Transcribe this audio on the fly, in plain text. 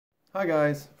Hi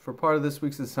guys, for part of this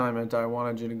week's assignment I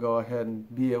wanted you to go ahead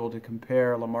and be able to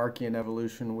compare Lamarckian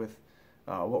evolution with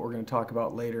what we're going to talk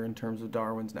about later in terms of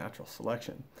Darwin's natural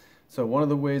selection. So one of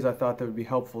the ways I thought that would be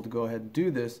helpful to go ahead and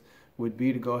do this would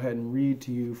be to go ahead and read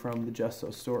to you from the Just So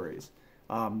stories.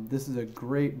 This is a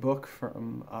great book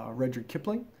from Rudyard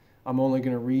Kipling. I'm only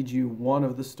going to read you one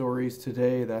of the stories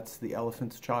today. That's The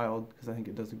Elephant's Child, because I think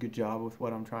it does a good job with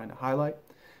what I'm trying to highlight.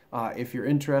 If you're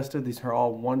interested, these are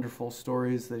all wonderful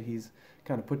stories that he's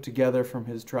kind of put together from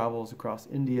his travels across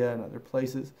India and other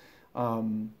places.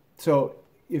 So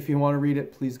if you want to read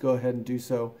it, please go ahead and do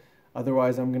so.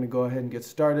 Otherwise, I'm going to go ahead and get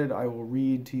started. I will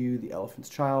read to you The Elephant's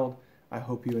Child. I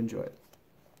hope you enjoy it.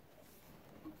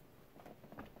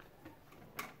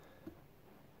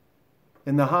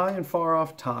 In the high and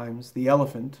far-off times, the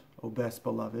elephant, O best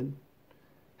beloved,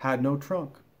 had no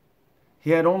trunk. He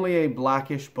had only a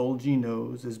blackish, bulgy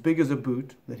nose, as big as a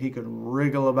boot, that he could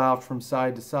wriggle about from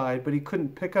side to side, but he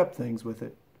couldn't pick up things with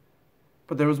it.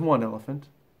 But there was one elephant,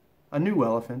 a new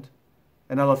elephant,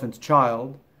 an elephant's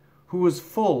child, who was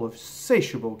full of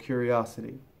satiable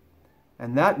curiosity.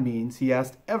 And that means he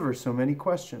asked ever so many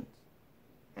questions.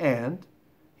 And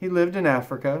he lived in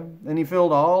Africa, and he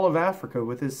filled all of Africa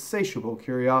with his satiable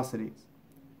curiosities.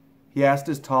 He asked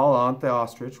his tall aunt the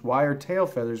ostrich why her tail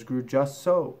feathers grew just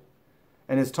so,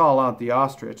 and his tall aunt the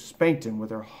ostrich spanked him with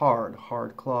her hard,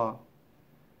 hard claw.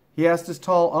 He asked his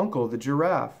tall uncle the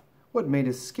giraffe what made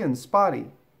his skin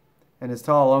spotty, and his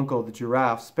tall uncle the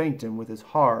giraffe spanked him with his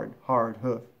hard, hard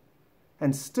hoof.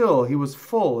 And still he was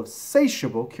full of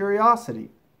satiable curiosity.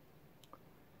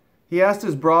 He asked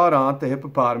his broad aunt the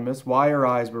hippopotamus why her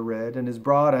eyes were red, and his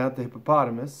broad aunt the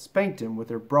hippopotamus spanked him with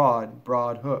her broad,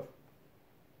 broad hoof.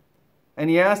 And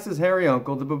he asked his hairy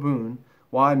uncle the baboon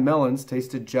why melons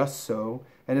tasted just so,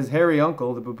 and his hairy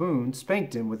uncle the baboon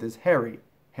spanked him with his hairy,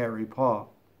 hairy paw.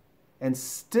 And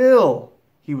still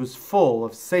he was full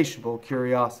of satiable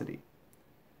curiosity.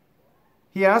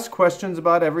 He asked questions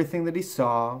about everything that he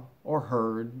saw, or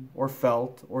heard, or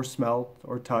felt, or smelt,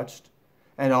 or touched,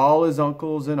 and all his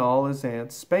uncles and all his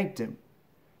aunts spanked him,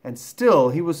 and still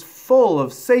he was full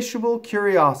of satiable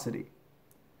curiosity.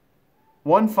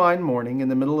 One fine morning, in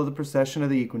the middle of the procession of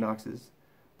the equinoxes,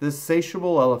 this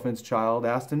satiable elephant's child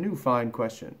asked a new fine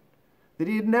question that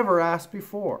he had never asked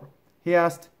before. He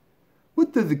asked,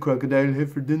 "What does the crocodile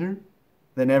have for dinner?"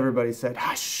 Then everybody said,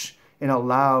 "Hush!" in a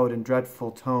loud and dreadful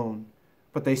tone,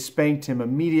 but they spanked him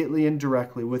immediately and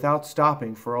directly without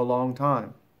stopping for a long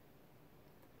time.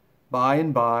 By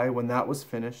and by, when that was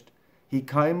finished, he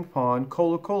came upon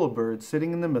Cola Bird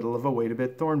sitting in the middle of a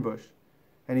wait-a-bit thorn bush,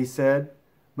 and he said,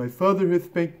 "My father hath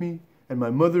spanked me, and my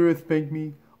mother hath spanked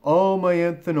me, all my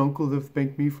aunts and uncles have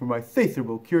spanked me for my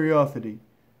satiable curiosity,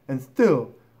 and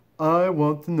still I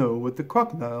want to know what the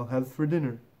crocodile has for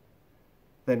dinner."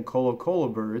 Then Cola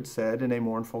Bird said in a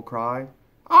mournful cry,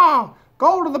 "Ah,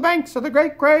 go to the banks of the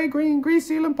great gray, green,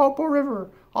 greasy Limpopo River,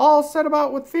 all set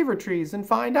about with fever trees, and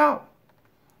find out."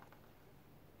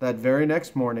 That very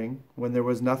next morning, when there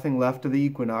was nothing left of the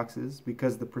equinoxes,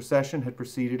 because the procession had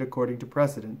proceeded according to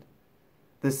precedent,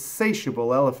 this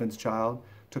satiable elephant's child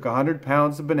took 100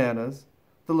 pounds of bananas,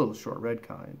 the little short red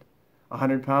kind,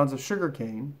 100 pounds of sugar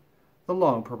cane, the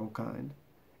long purple kind,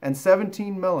 and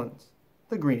 17 melons,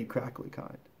 the greeny crackly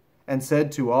kind, and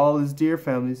said to all his dear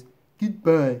families,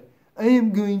 "Goodbye, I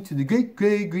am going to the great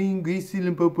gray, green, greasy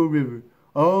Limpopo River,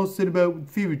 all set about with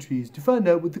fever trees, to find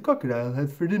out what the crocodile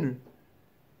has for dinner."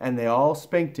 And they all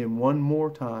spanked him one more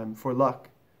time for luck,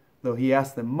 though he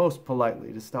asked them most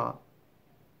politely to stop.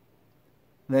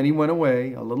 Then he went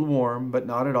away, a little warm, but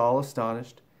not at all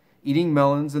astonished, eating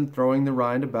melons and throwing the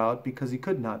rind about because he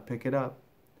could not pick it up.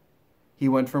 He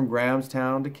went from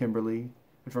Grahamstown to Kimberley,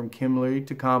 and from Kimberley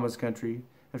to Kama's country,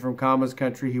 and from Kama's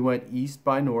country he went east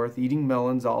by north, eating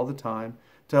melons all the time,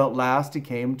 till at last he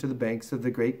came to the banks of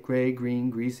the great gray, green,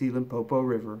 greasy Limpopo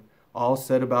River, all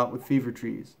set about with fever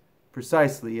trees,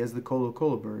 precisely as the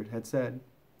Cola Bird had said.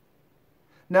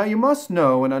 Now you must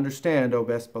know and understand, O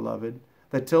best beloved,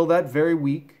 that till that very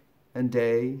week, and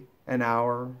day, and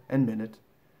hour, and minute,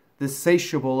 this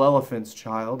satiable elephant's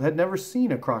child had never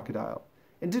seen a crocodile,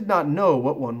 and did not know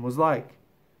what one was like.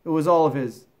 It was all of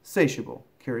his satiable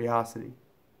curiosity.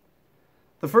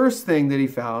 The first thing that he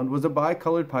found was a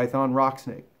bicolored python rock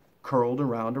snake, curled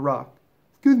around a rock.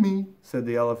 "Excuse me," said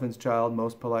the elephant's child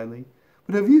most politely,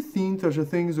 "but have you seen such a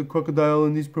thing as a crocodile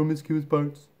in these promiscuous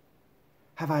parts?"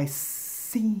 "Have I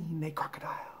seen a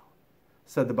crocodile?"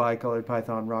 said the bicolored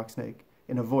python rock snake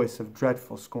in a voice of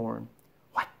dreadful scorn.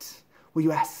 "What will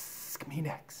you ask me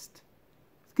next?"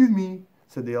 "Excuse me,"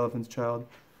 said the elephant's child,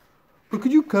 "but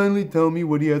could you kindly tell me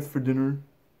what he has for dinner?"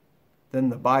 Then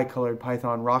the bicolored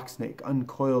python rock snake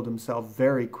uncoiled himself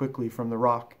very quickly from the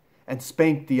rock and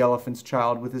spanked the elephant's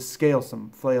child with his scalesome,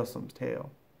 flailsome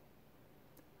tail.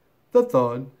 "That's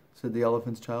odd," said the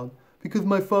elephant's child, "because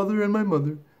my father and my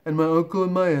mother, and my uncle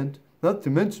and my aunt, not to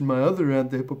mention my other aunt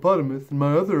the hippopotamus, and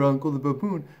my other uncle the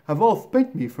baboon, have all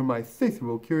spanked me for my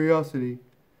insatiable curiosity,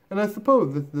 and I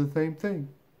suppose it's the same thing."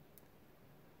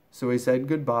 So he said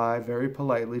goodbye very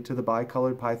politely to the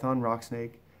bicolored python rock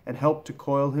snake, and helped to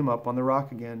coil him up on the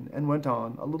rock again, and went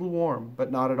on, a little warm,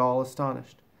 but not at all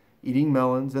astonished, eating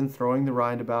melons and throwing the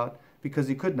rind about, because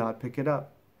he could not pick it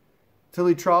up, till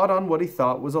he trod on what he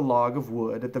thought was a log of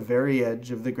wood at the very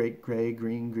edge of the great gray,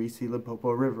 green, greasy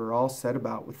Limpopo River, all set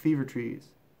about with fever trees.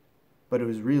 But it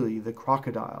was really the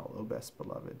crocodile, O best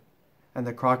beloved, and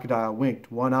the crocodile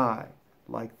winked one eye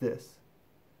like this.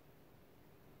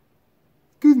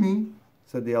 "Excuse me,"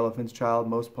 said the elephant's child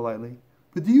most politely,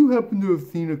 "but do you happen to have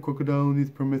seen a crocodile in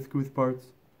these promiscuous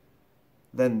parts?"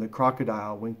 Then the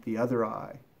crocodile winked the other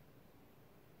eye,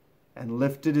 and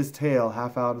lifted his tail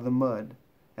half out of the mud,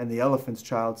 and the elephant's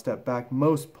child stepped back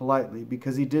most politely,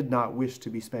 because he did not wish to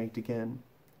be spanked again.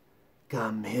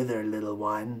 "Come hither, little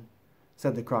one,"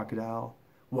 said the crocodile.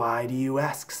 "Why do you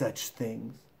ask such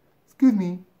things?" "Excuse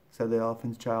me," said the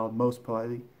elephant's child most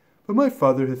politely, "but my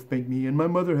father has spanked me, and my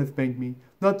mother has spanked me,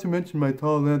 not to mention my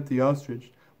tall aunt the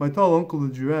ostrich, my tall uncle the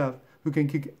giraffe, who can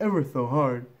kick ever so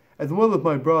hard, as well as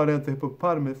my broad aunt the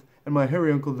hippopotamus, and my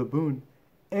hairy uncle the baboon,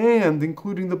 and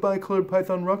including the bicolored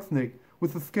python rock snake,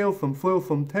 with the scalesome,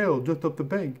 flailsome tail just up the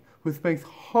bank, who spanks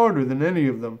harder than any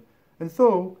of them, and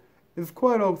so, it's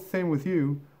quite all the same with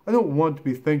you. I don't want to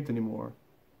be spanked any more."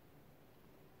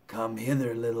 "Come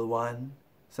hither, little one,"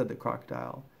 said the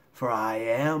crocodile, "for I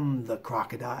am the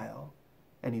crocodile,"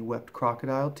 and he wept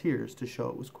crocodile tears to show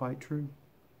it was quite true.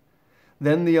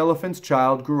 Then the elephant's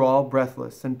child grew all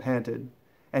breathless and panted,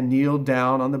 and kneeled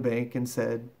down on the bank and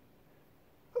said,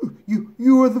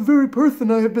 You are the very person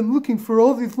I have been looking for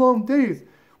all these long days.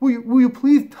 Will you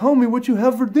please tell me what you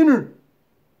have for dinner?"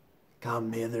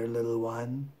 "Come hither, little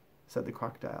one," said the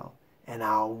crocodile, "and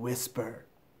I'll whisper."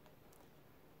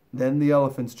 Then the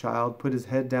elephant's child put his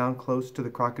head down close to the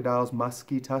crocodile's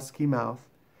musky, tusky mouth,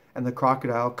 and the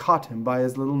crocodile caught him by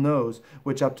his little nose,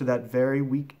 which up to that very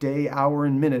week, day, hour,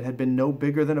 and minute had been no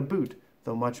bigger than a boot,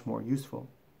 though much more useful.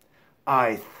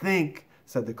 "I think,"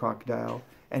 said the crocodile,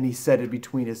 and he said it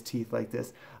between his teeth like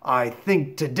this, "I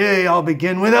think today I'll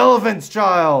begin with elephant's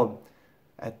child."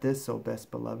 At this, O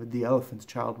best beloved, the elephant's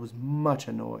child was much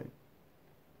annoyed.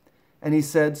 And he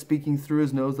said, speaking through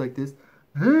his nose like this,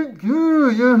 "Thank you,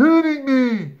 you're hurting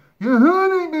me, you're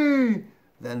hurting me."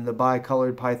 Then the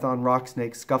bicolored python rock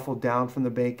snake scuffled down from the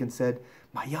bank and said,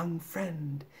 "My young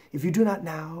friend, if you do not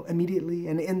now, immediately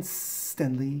and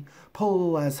instantly,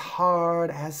 pull as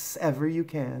hard as ever you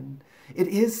can, it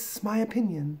is my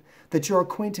opinion that your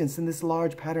acquaintance in this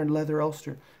large patterned leather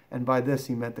ulster," and by this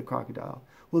he meant the crocodile,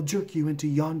 "will jerk you into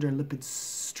yonder limpid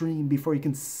stream before you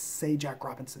can say Jack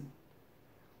Robinson."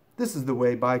 This is the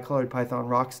way bicolored python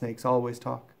rock snakes always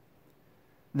talk.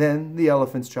 Then the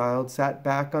elephant's child sat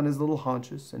back on his little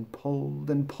haunches and pulled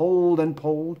and pulled and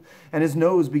pulled, and his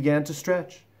nose began to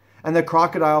stretch. And the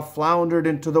crocodile floundered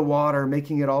into the water,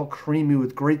 making it all creamy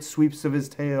with great sweeps of his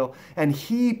tail. And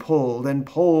he pulled and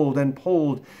pulled and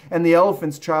pulled, and the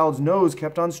elephant's child's nose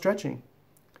kept on stretching.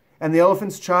 And the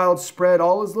elephant's child spread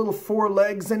all his little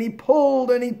forelegs, and he pulled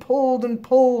and he pulled and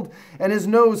pulled, and his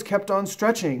nose kept on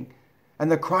stretching. And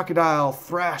the crocodile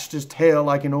thrashed his tail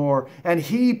like an oar, and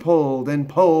he pulled and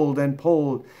pulled and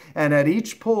pulled. And at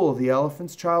each pull, the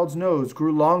elephant's child's nose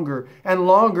grew longer and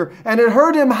longer, and it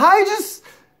hurt him. "Hi-just!"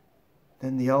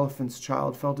 Then the elephant's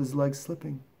child felt his legs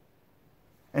slipping.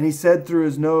 And he said through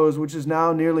his nose, which is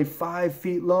now nearly 5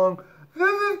 feet long,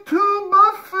 "This is too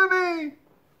much for me."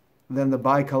 Then the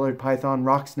bicolored python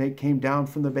rock snake came down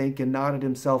from the bank and knotted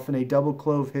himself in a double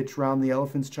clove hitch round the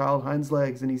elephant's child's hind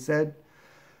legs, and he said,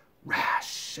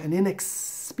 "Rash and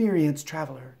inexperienced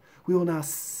traveler, we will now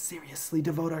seriously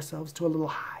devote ourselves to a little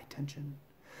high tension,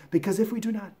 because if we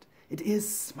do not, it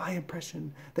is my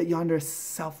impression that yonder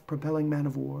self-propelling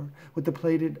man-of-war with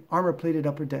the armor-plated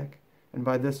upper deck," and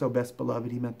by this, O best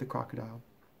beloved, he meant the crocodile,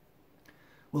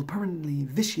 "will permanently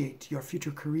vitiate your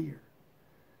future career."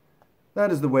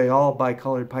 That is the way all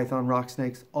bicolored python rock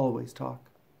snakes always talk.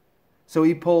 So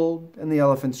he pulled, and the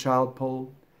elephant's child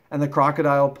pulled, and the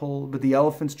crocodile pulled, but the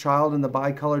elephant's child and the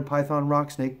bicolored python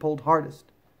rock snake pulled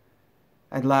hardest.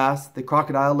 At last, the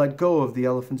crocodile let go of the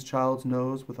elephant's child's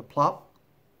nose with a plop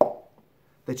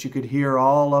that you could hear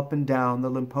all up and down the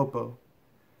Limpopo.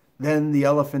 Then the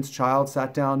elephant's child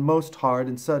sat down most hard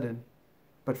and sudden,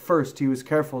 but first he was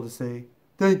careful to say,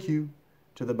 "Thank you,"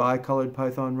 to the bicolored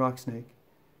python rock snake.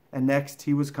 And next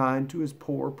he was kind to his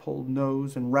poor pulled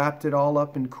nose and wrapped it all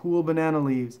up in cool banana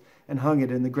leaves and hung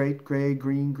it in the great gray,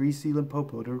 green, greasy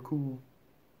Limpopo to cool.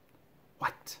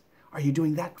 "What are you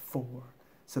doing that for?"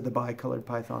 said the bicolored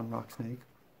python rock snake.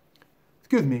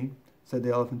 "Excuse me," said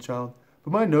the elephant child,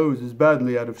 "but my nose is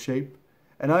badly out of shape,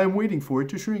 and I am waiting for it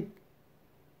to shrink."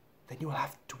 "Then you will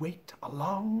have to wait a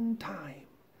long time,"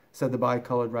 said the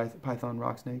bicolored python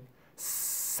rock snake.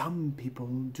 "Some people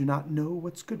do not know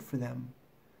what's good for them."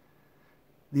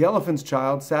 The elephant's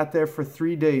child sat there for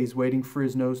 3 days waiting for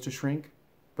his nose to shrink,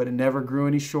 but it never grew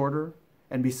any shorter,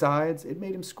 and besides, it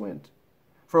made him squint.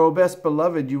 For, O best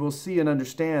beloved, you will see and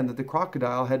understand that the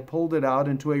crocodile had pulled it out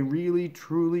into a really,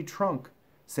 truly trunk,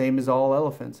 same as all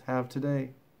elephants have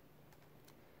today.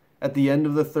 At the end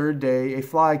of the 3rd day, a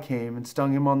fly came and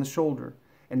stung him on the shoulder,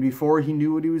 and before he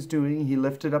knew what he was doing, he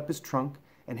lifted up his trunk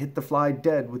and hit the fly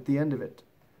dead with the end of it.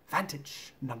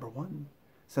 "Vantage, number 1,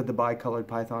 said the bicolored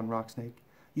python rock snake.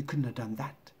 "You couldn't have done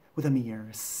that with a mere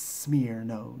smear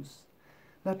nose.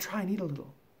 Now try and eat a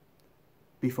little."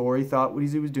 Before he thought what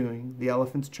he was doing, the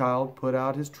elephant's child put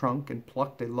out his trunk and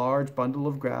plucked a large bundle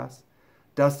of grass,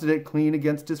 dusted it clean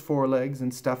against his forelegs,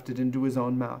 and stuffed it into his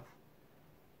own mouth.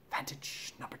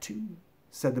 "Vantage, number 2,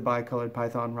 said the bicolored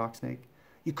python rock snake.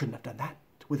 "You couldn't have done that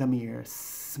with a mere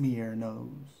smear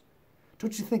nose.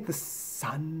 Don't you think the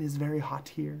sun is very hot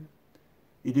here?"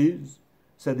 "It is,"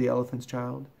 said the elephant's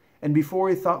child, and before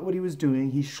he thought what he was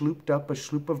doing, he slooped up a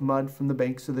sloop of mud from the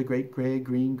banks of the great gray,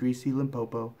 green, greasy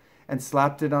Limpopo and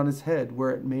slapped it on his head,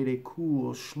 where it made a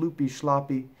cool, sloopy,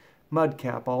 sloppy mud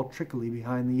cap all trickly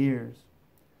behind the ears.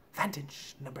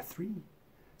 "Vantage, number 3,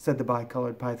 said the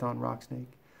bicolored python rock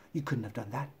snake. "You couldn't have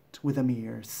done that with a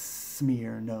mere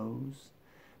smear nose.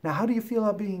 Now how do you feel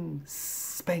about being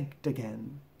spanked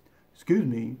again?" "Excuse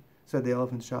me," said the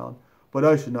elephant's child, "but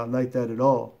I should not like that at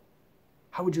all."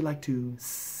 "How would you like to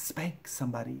spank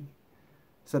somebody?"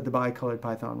 said the bicolored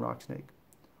python rock snake.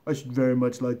 "I should very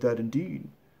much like that indeed,"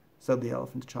 said the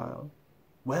elephant's child.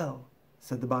 "Well,"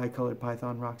 said the bicolored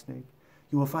python rock snake,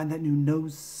 "you will find that new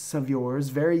nose of yours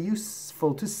very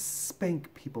useful to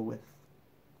spank people with."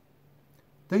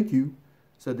 "Thank you,"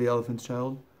 said the elephant's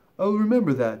child. "I'll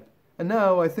remember that, and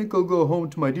now I think I'll go home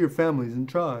to my dear families and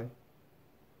try."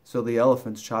 So the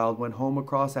elephant's child went home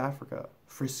across Africa,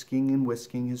 frisking and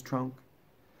whisking his trunk.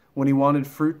 When he wanted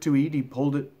fruit to eat, he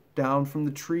pulled it down from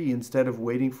the tree instead of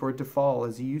waiting for it to fall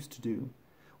as he used to do.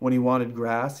 When he wanted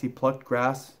grass, he plucked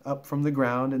grass up from the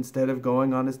ground instead of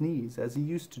going on his knees as he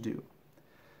used to do.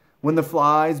 When the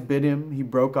flies bit him, he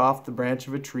broke off the branch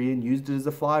of a tree and used it as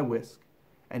a fly whisk,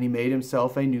 and he made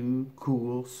himself a new,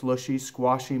 cool, slushy,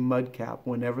 squashy mud cap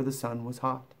whenever the sun was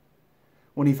hot.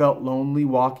 When he felt lonely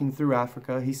walking through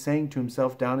Africa, he sang to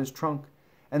himself down his trunk,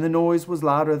 and the noise was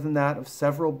louder than that of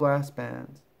several brass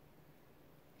bands.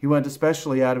 He went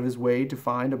especially out of his way to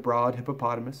find a broad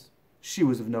hippopotamus. She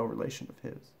was of no relation of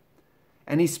his.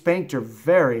 And he spanked her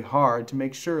very hard to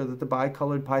make sure that the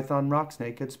bicolored python rock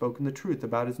snake had spoken the truth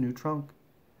about his new trunk.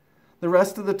 The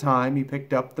rest of the time he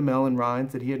picked up the melon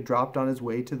rinds that he had dropped on his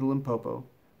way to the Limpopo,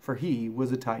 for he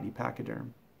was a tidy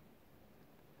pachyderm.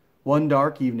 One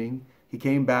dark evening he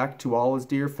came back to all his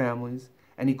dear families,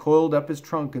 and he coiled up his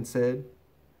trunk and said,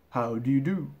 "How do you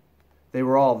do?" They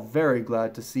were all very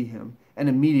glad to see him, and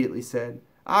immediately said,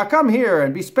 "Come here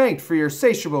and be spanked for your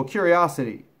satiable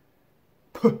curiosity."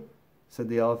 "Puh," said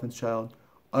the elephant's child.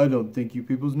 "I don't think you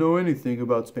peoples know anything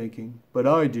about spanking, but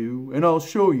I do, and I'll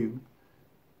show you."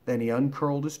 Then he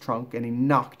uncurled his trunk, and he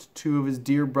knocked 2 of his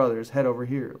dear brothers head over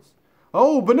heels.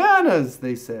 "Oh, bananas!"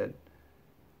 they said.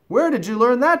 "Where did you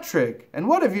learn that trick, and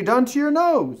what have you done to your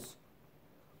nose?"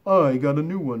 "I got a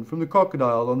new one from the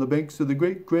crocodile on the banks of the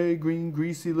great gray, green,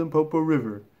 greasy Limpopo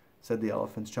River," said the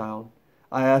elephant's child.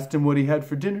 "I asked him what he had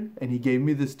for dinner, and he gave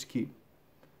me this to keep."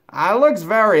 "It looks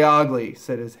very ugly,"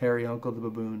 said his hairy uncle the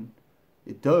baboon.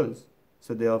 "It does,"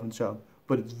 said the elephant's child,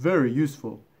 "but it's very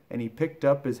useful." And he picked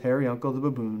up his hairy uncle the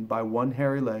baboon by one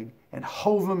hairy leg and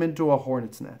hove him into a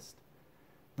hornet's nest.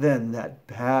 Then that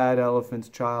bad elephant's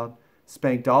child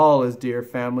spanked all his dear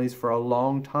families for a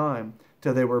long time,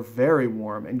 till they were very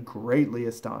warm and greatly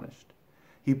astonished.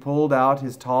 He pulled out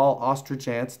his tall ostrich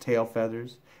aunt's tail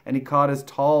feathers, and he caught his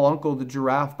tall uncle the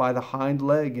giraffe by the hind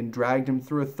leg and dragged him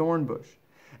through a thorn bush.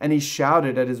 And he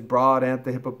shouted at his broad aunt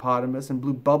the hippopotamus and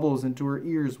blew bubbles into her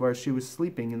ears while she was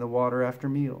sleeping in the water after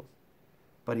meals.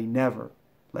 But he never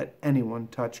let anyone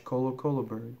touch Colo Colo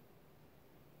Bird.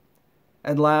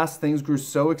 At last things grew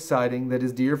so exciting that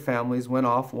his dear families went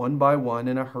off one by one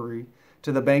in a hurry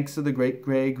to the banks of the great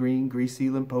gray, green, greasy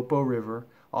Limpopo River,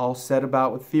 all set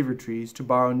about with fever trees to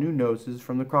borrow new noses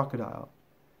from the crocodile.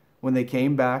 When they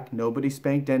came back, nobody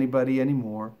spanked anybody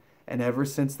anymore, and ever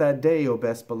since that day, O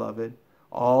best beloved,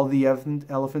 all the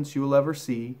elephants you will ever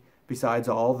see, besides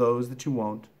all those that you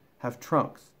won't, have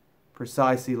trunks,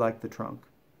 precisely like the trunk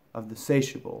of the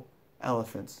satiable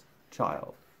elephant's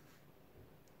child.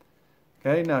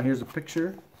 Okay, now here's a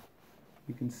picture.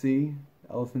 You can see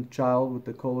elephant child with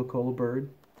the cola bird.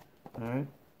 All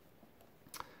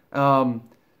right.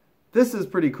 This is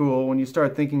pretty cool when you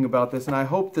start thinking about this, and I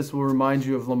hope this will remind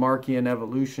you of Lamarckian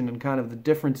evolution and kind of the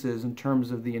differences in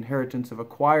terms of the inheritance of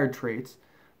acquired traits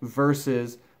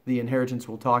versus the inheritance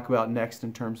we'll talk about next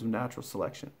in terms of natural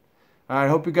selection. All right, I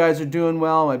hope you guys are doing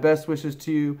well. My best wishes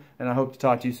to you, and I hope to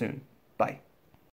talk to you soon. Bye.